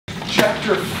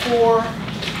Chapter 4,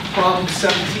 problem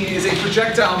 17 is a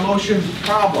projectile motion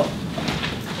problem.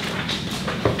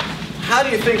 How do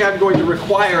you think I'm going to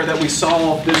require that we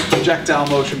solve this projectile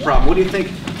motion problem? What do you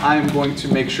think I'm going to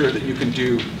make sure that you can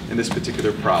do in this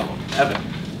particular problem? Evan?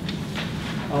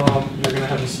 You're going to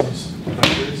have us use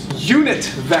vectors. Unit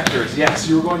vectors, yes.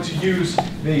 You're going to use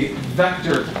the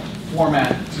vector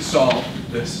format to solve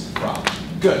this problem.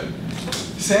 Good.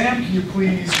 Sam, can you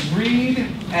please read?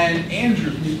 And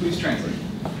Andrew, can you please translate?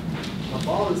 A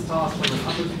ball is tossed from an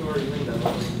upper story window of a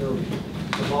building.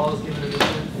 The ball is given an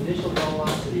initial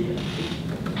velocity of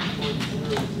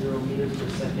 8.00 meters per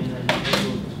second at an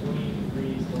angle of 20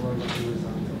 degrees below the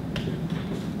horizontal.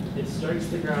 It strikes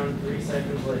the ground 3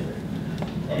 seconds later.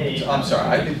 I'm sorry,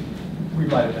 I think we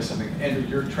might have missed something. Andrew,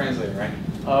 you're translating, right?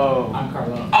 Oh. I'm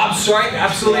Carlo. I'm sorry,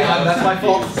 absolutely, that's my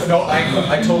fault. No,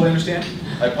 I totally understand.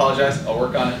 I apologize, I'll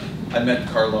work on it. I meant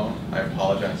Carlone, I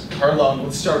apologize. Carlone,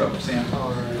 let's start over, Sam.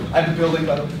 All right. I have the building,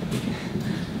 by the way.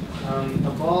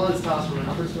 A ball is tossed from an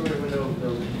upper story window of a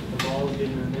building. The ball is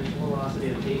given an initial velocity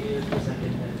of 8 meters per second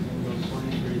at an angle of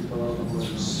 20 degrees below the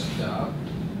horizontal. Stop.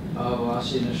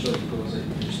 Velocity initial equals 8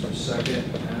 meters per second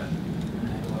at an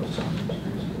angle of 20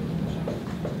 degrees below the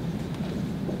horizontal.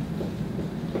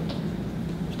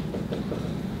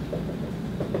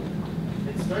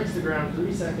 It strikes the ground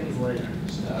 3 seconds later.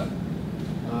 Stop.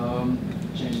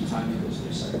 Change the time equals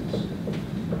 3 seconds.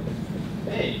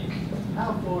 Hey,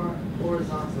 how far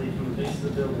horizontally from the base of the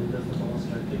building does the ball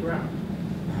strike the ground?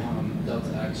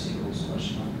 Delta x equals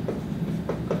question mark.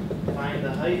 Find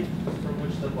the height from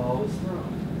which the ball was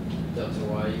thrown. Delta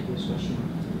y equals question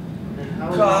mark.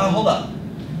 And how Hold up.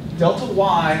 Delta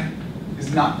y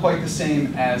is not quite the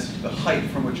same as the height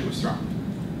from which it was thrown.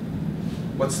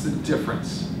 What's the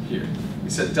difference here? We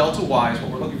said delta y is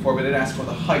what we're looking for, but it asks for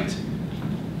the height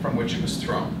from which it was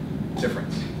thrown.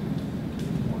 Difference.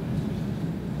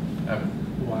 Evan?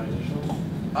 Y initial?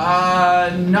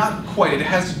 Not quite. It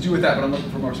has to do with that, but I'm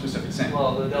looking for more specific. Same.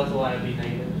 Well, the delta y would be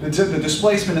negative. The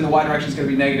displacement in the y direction is going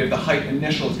to be negative. The height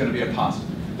initial is going to be a positive.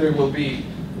 There will be,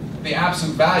 the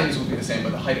absolute values will be the same,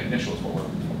 but the height initial is what we're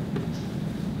looking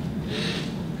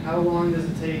for. How long does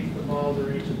it take the ball to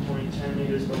reach a point 10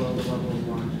 meters below the level of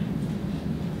launching?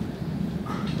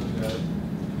 Okay.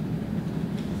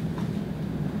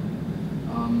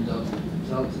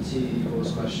 Delta t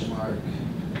equals question mark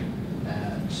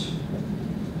at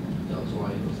delta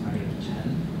y equals negative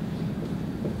 10.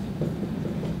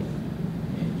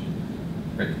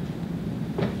 Great.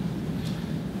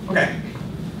 Okay.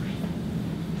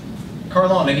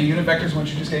 Carlone, any unit vectors once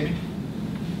you just gave me?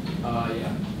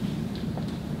 Yeah.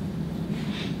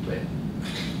 Wait.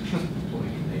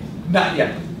 Not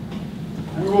yet.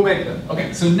 We will make them.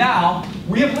 Okay, so now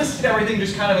we have listed everything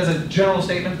just kind of as a general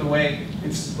statement, the way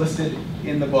it's listed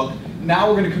in the book. Now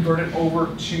we're going to convert it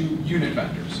over to unit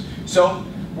vectors. So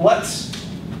let's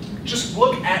just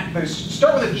look at this.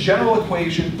 Start with a general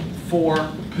equation for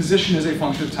position as a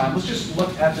function of time. Let's just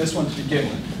look at this one to begin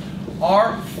with.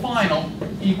 R final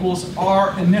equals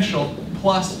R initial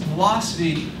plus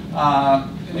velocity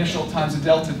initial times the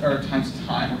delta, or times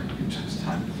time, or times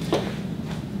time,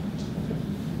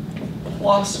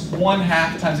 plus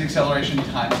 1/2 times the acceleration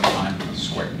times time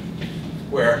squared,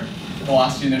 where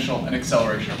velocity initial and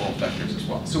acceleration are both vectors as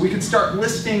well. So we can start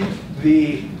listing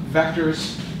the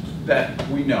vectors that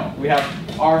we know. We have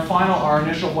R final, R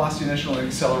initial, velocity initial, and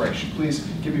acceleration. Please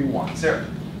give me one. Sarah.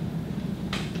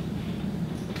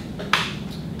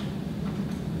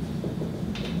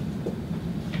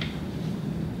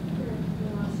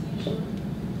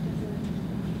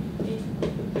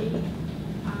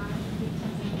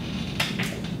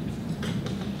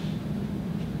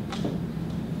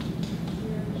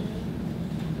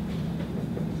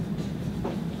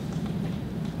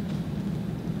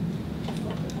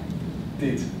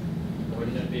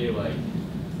 Wouldn't it be like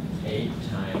 8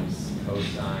 times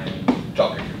cosine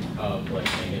of like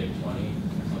 -20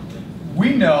 or something?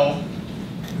 We know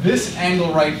this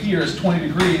angle right here is 20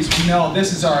 degrees. We know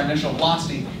this is our initial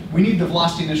velocity. We need the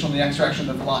velocity initial in the x direction,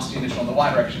 the velocity initial in the y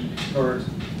direction in order to...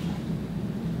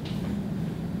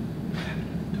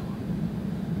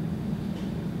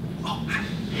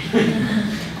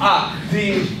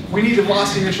 we need the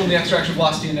velocity initial in the x direction,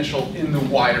 velocity initial in the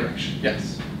y direction.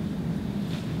 Yes.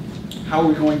 How are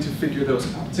we going to figure those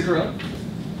out? Sicarella?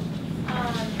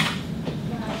 Well,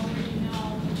 we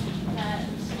know that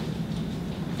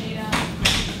theta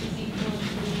is equal to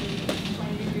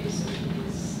 20 degrees, which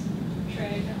is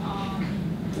trig.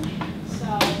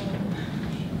 So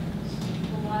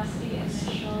velocity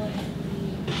initial in the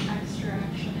x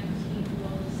direction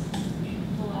equals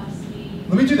velocity.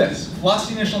 Let me do this.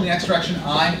 velocity initial in the x direction,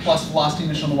 I, plus velocity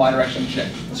initial in the y direction, j.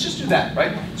 Let's just do that,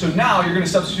 right? So now you're going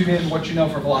to substitute in what you know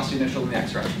for velocity initial in the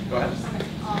x direction. Go ahead.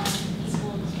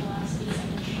 Equals velocity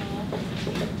initial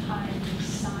times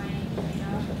sine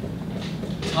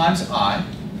theta Times I,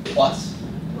 plus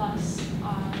plus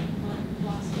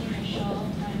velocity initial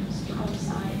times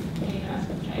cosine theta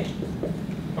j.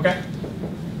 okay.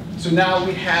 So now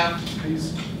we have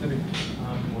these.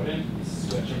 Wouldn't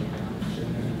switching around,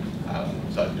 shouldn't it? I don't know.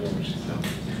 Is that doing what she said?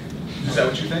 Is that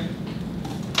what you think?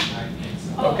 I think so.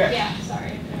 Oh, Okay. yeah,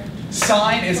 sorry.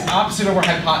 Sine is opposite over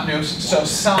hypotenuse, so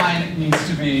sine needs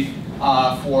to be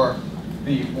for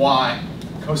the y,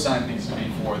 cosine needs to be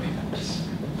for the x.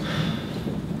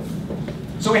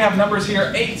 So we have numbers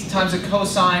here, 8 times a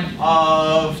cosine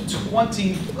of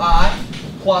 20i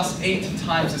plus 8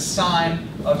 times a sine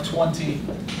of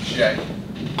 20j.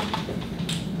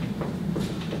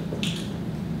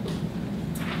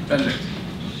 Benedict.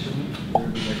 Shouldn't there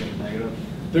be like a negative?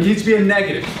 There needs to be a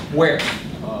negative. Where?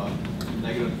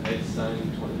 Negative 8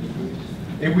 sine 20 degrees?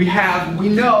 If we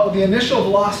know the initial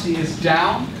velocity is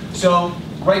down, so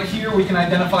right here we can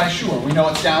identify, sure, we know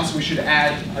it's down, so we should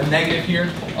add a negative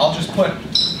here. I'll just put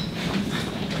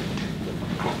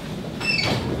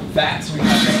that, so we can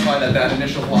identify that that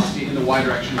initial velocity in the y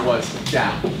direction was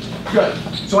down. Good.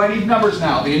 So I need numbers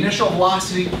now. The initial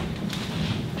velocity,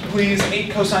 please,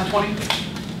 8 cosine 20.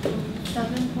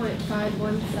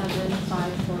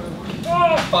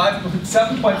 7.517541.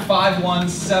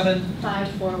 7.51752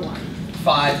 541.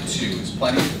 is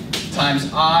plenty.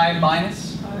 Times I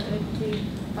minus It'd be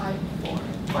 54.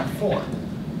 54.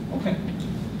 Okay.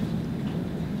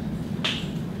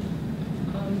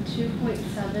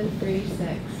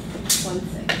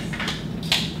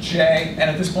 2.73616. J, and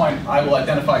at this point I will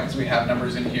identify, because we have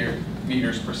numbers in here,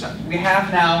 meters per second. We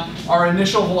have now our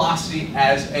initial velocity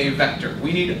as a vector.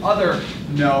 We need other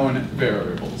known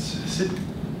variables.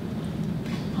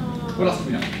 What else do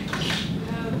we know? We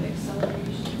have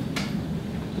acceleration.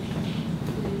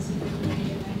 Is equal to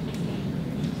negative 9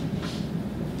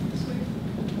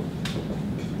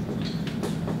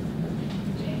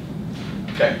 j.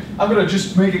 Okay, I'm going to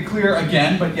just make it clear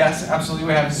again, but yes, absolutely,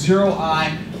 we have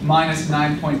 0I minus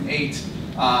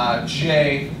 9.8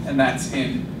 j, and that's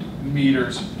in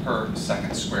meters per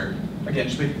second squared. Again,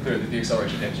 just make it clear that the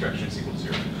acceleration in the x direction is equal to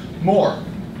 0. More.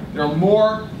 There are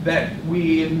more that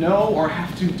we know or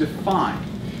have to define.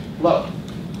 Low.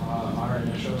 Our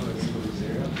initial is equal to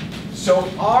 0. So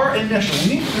our initial,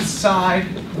 we need to decide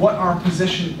what our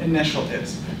position initial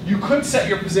is. You could set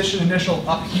your position initial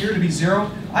up here to be 0.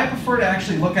 I prefer to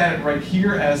actually look at it right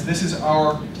here, as this is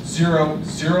our 0,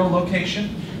 0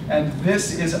 location, and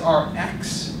this is our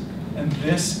x, and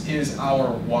this is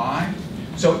our y.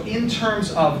 So in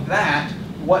terms of that,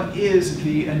 what is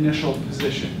the initial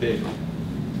position? Big.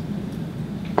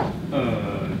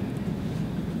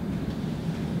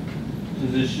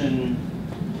 Position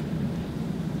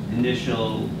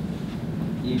initial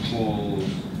equals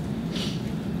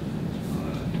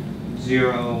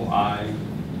 0I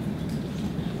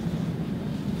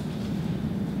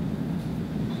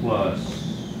plus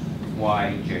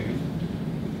yj.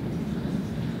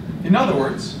 In other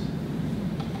words,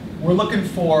 we're looking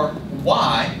for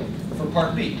y for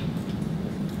part B.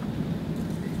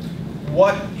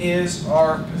 What is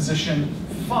our position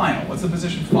final? What's the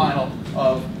position final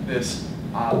of this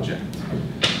object?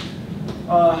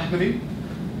 Naveed?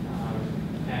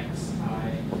 Xi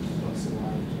plus yj.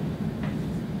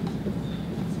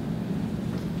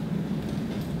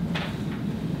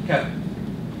 Kevin?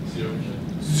 0j.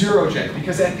 0j,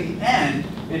 because at the end,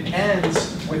 it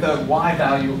ends with a y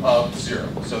value of 0.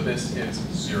 So this is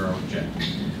 0j.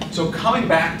 So coming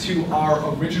back to our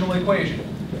original equation,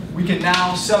 we can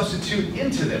now substitute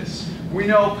into this. We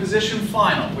know position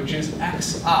final, which is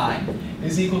xi,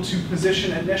 is equal to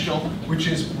position initial, which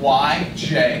is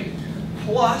yj,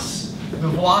 plus the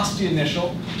velocity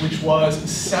initial, which was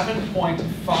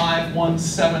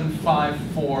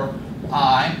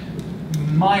 7.51754I,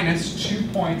 minus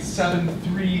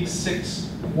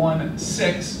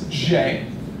 2.73616J,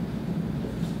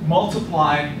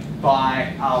 multiplied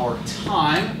by our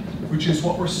time, which is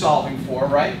what we're solving for,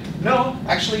 right? No,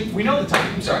 actually, we know the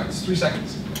time. I'm sorry, it's 3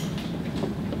 seconds.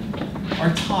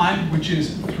 Our time, which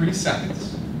is 3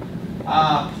 seconds,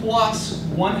 plus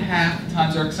 1/2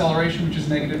 times our acceleration, which is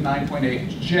negative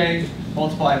 9.8 j,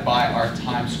 multiplied by our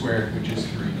time squared, which is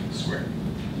 3 squared.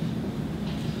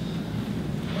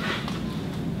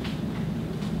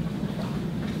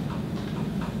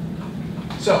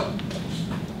 So,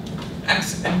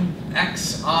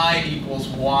 xi equals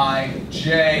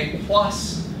yj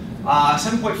plus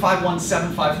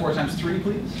 7.51754 times 3,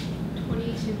 please.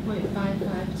 22.7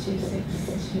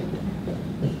 8.55262.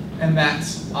 And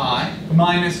that's I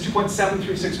minus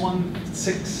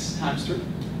 2.73616 times 3.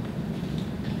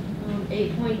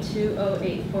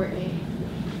 8.20848.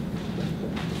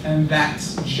 And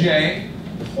that's J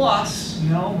plus,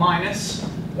 no, minus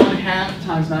 1/2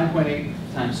 times 9.8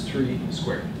 times 3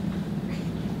 squared.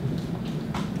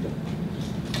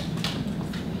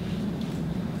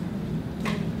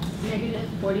 Negative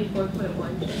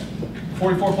 44.1 J.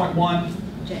 44.1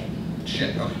 J.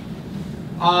 J, okay.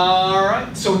 All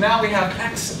right, so now we have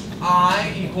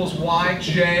xi equals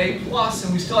yj plus,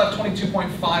 and we still have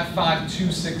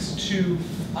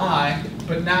 22.55262i,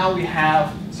 but now we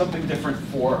have something different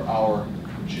for our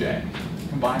j.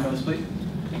 Combine those, please.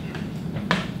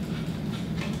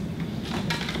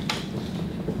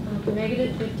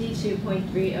 Negative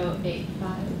 52.3085.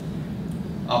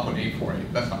 I'll put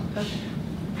 848, that's fine. Okay.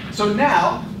 So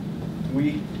now,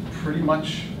 we pretty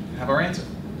much have our answer,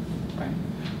 right?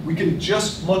 We can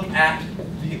just look at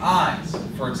the i's,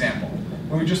 for example.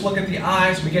 When we just look at the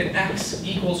i's, we get x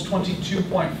equals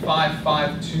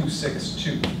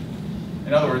 22.55262.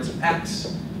 In other words,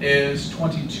 x is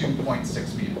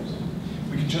 22.6 meters.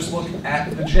 We can just look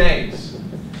at the j's.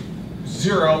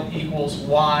 0 equals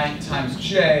y times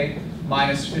j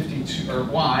minus 52, or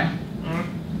y,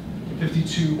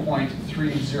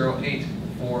 52.308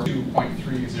 for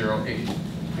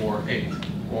 2.30848,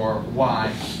 or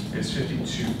y is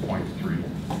 52.3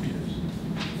 meters.